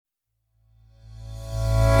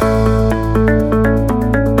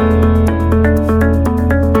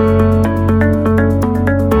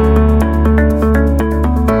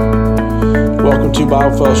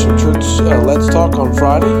Fellowship Church Let's Talk on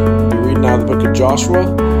Friday. We're reading out of the book of Joshua.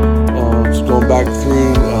 Just going back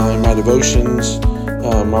through in my devotions,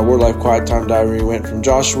 my Word Life Quiet Time Diary went from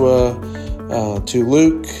Joshua to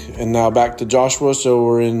Luke and now back to Joshua. So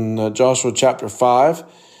we're in Joshua chapter 5.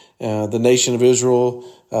 The nation of Israel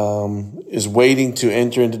is waiting to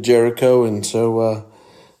enter into Jericho, and so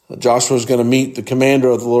Joshua is going to meet the commander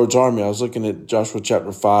of the Lord's army. I was looking at Joshua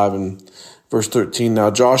chapter 5 and verse 13.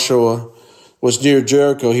 Now Joshua was near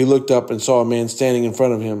Jericho. He looked up and saw a man standing in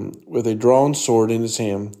front of him with a drawn sword in his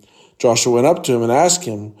hand. Joshua went up to him and asked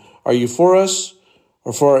him, "Are you for us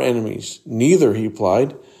or for our enemies?" "Neither," he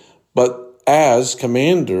replied, "but as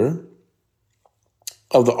commander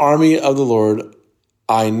of the army of the Lord,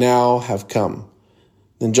 I now have come."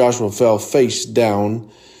 Then Joshua fell face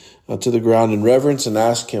down to the ground in reverence and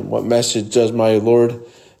asked him, "What message does my Lord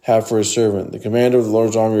have for his servant?" The commander of the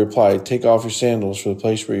Lord's army replied, "Take off your sandals, for the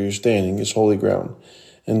place where you're standing is holy ground."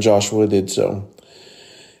 And Joshua did so.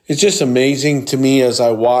 It's just amazing to me as I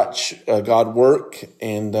watch God work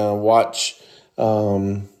and watch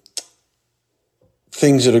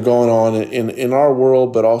things that are going on in our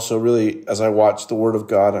world, but also really as I watch the Word of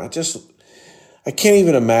God. I can't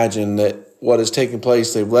even imagine that what has taken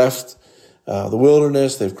place. They've left the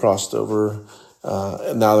wilderness, they've crossed over,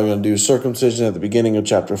 and now they're going to do circumcision at the beginning of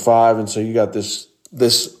chapter 5. And so you got this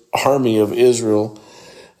army of Israel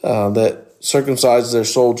that circumcised their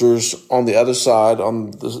soldiers on the other side,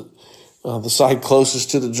 on the side closest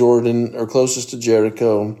to the Jordan or closest to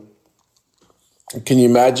Jericho. Can you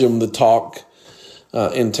imagine the talk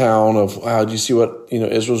in town of, "Wow, do you see what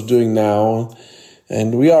Israel's doing now?"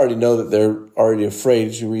 And we already know that they're already afraid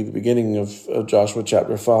as you read the beginning of Joshua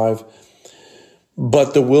chapter 5.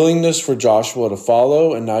 But the willingness for Joshua to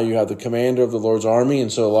follow, and now you have the commander of the Lord's army.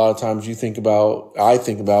 And so a lot of times I think about,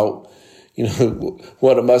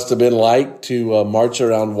 what it must have been like to march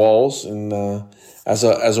around walls and as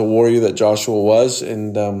a warrior that Joshua was.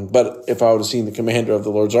 And but if I would have seen the commander of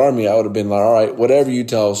the Lord's army, I would have been like, "All right, whatever you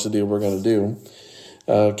tell us to do, we're going to do."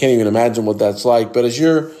 Can't even imagine what that's like. But as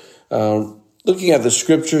you're looking at the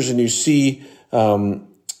scriptures and you see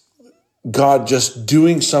God just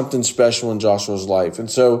doing something special in Joshua's life. And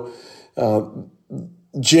so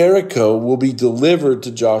Jericho will be delivered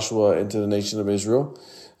to Joshua and to the nation of Israel.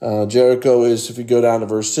 Jericho is, if you go down to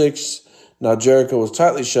verse 6, now Jericho was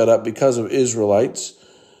tightly shut up because of Israelites.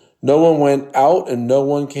 No one went out and no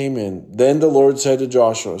one came in. Then the Lord said to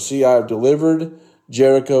Joshua, "See, I have delivered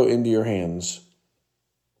Jericho into your hands."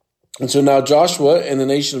 And so now Joshua and the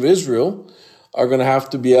nation of Israel are going to have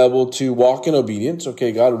to be able to walk in obedience.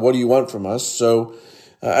 Okay, God, what do you want from us? So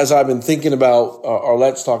as I've been thinking about our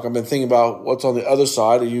Let's Talk, I've been thinking about what's on the other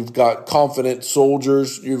side. You've got confident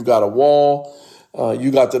soldiers. You've got a wall.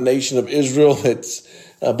 You got the nation of Israel that's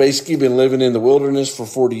basically been living in the wilderness for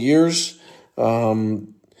 40 years. And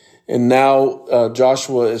now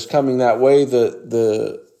Joshua is coming that way.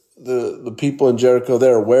 The people in Jericho,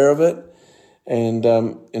 they're aware of it. And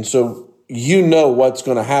so what's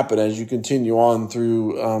going to happen as you continue on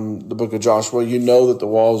through the book of Joshua. You know that the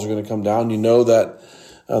walls are going to come down. You know that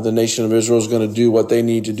the nation of Israel is going to do what they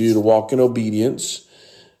need to do to walk in obedience.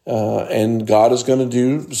 And God is going to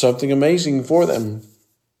do something amazing for them.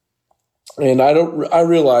 And I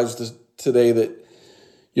realize today that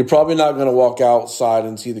you're probably not going to walk outside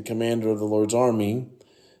and see the commander of the Lord's army.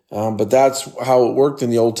 But that's how it worked in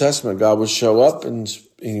the Old Testament. God would show up and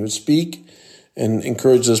he would speak and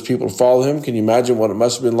encourage those people to follow him. Can you imagine what it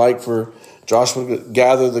must have been like for Joshua to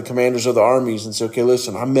gather the commanders of the armies and say, "Okay,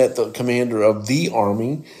 listen, I met the commander of the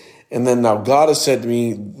army. And then now God has said to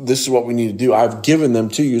me, this is what we need to do. I've given them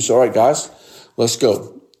to you. So, all right, guys, let's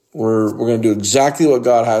go. We're going to do exactly what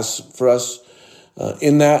God has for us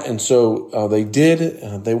in that." And so they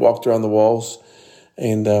did. They walked around the walls.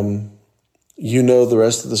 And the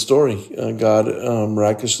rest of the story. God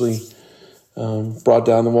miraculously brought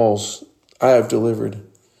down the walls. I have delivered.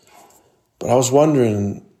 But I was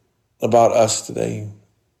wondering about us today.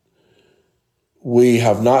 We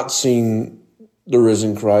have not seen the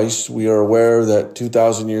risen Christ. We are aware that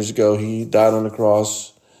 2,000 years ago, he died on the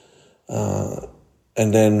cross and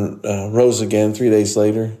then rose again 3 days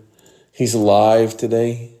later. He's alive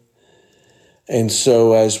today. And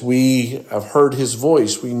so as we have heard his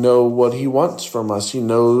voice, we know what he wants from us. We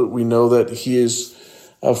know that he is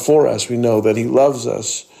for us. We know that he loves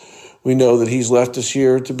us. We know that he's left us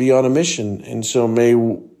here to be on a mission. And so may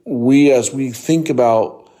we, as we think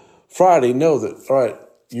about Friday, know that, all right,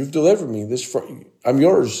 you've delivered me. I'm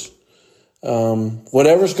yours.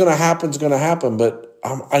 Whatever's going to happen is going to happen. But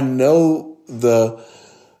I know the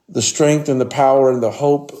strength and the power and the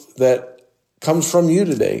hope that comes from you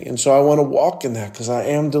today. And so I want to walk in that because I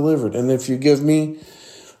am delivered. And if you give me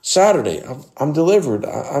Saturday, I'm delivered.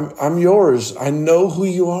 I'm yours. I know who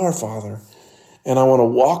you are, Father. And I want to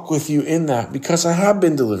walk with you in that because I have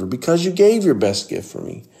been delivered, because you gave your best gift for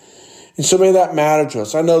me. And so may that matter to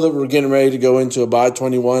us. I know that we're getting ready to go into Abide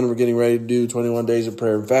 21. We're getting ready to do 21 days of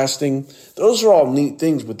prayer and fasting. Those are all neat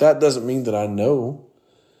things, but that doesn't mean that I know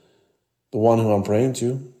the one who I'm praying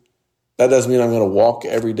to. That doesn't mean I'm going to walk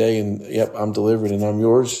every day and, yep, I'm delivered and I'm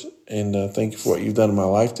yours. And thank you for what you've done in my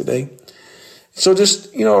life today. So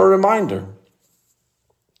just, a reminder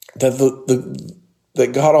that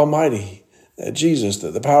that God Almighty, that Jesus,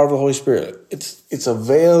 that the power of the Holy Spirit, it's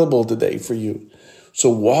available today for you. So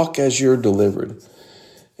walk as you're delivered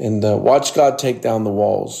and watch God take down the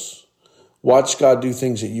walls. Watch God do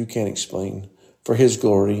things that you can't explain for his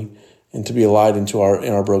glory and to be a light in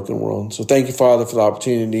our broken world. So thank you, Father, for the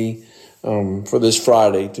opportunity for this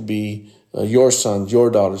Friday to be your sons, your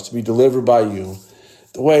daughters, to be delivered by you.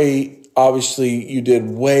 The way, obviously, you did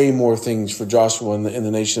way more things for Joshua in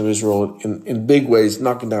the nation of Israel in big ways,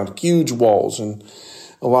 knocking down huge walls and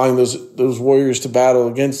allowing those warriors to battle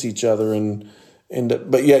against each other.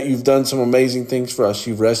 But yet you've done some amazing things for us.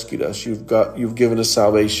 You've rescued us. You've given us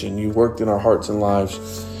salvation. You've worked in our hearts and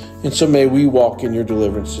lives. And so may we walk in your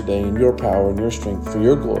deliverance today, in your power and your strength for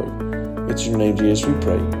your glory. It's in your name, Jesus, we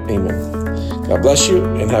pray. Amen. God bless you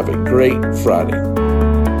and have a great Friday.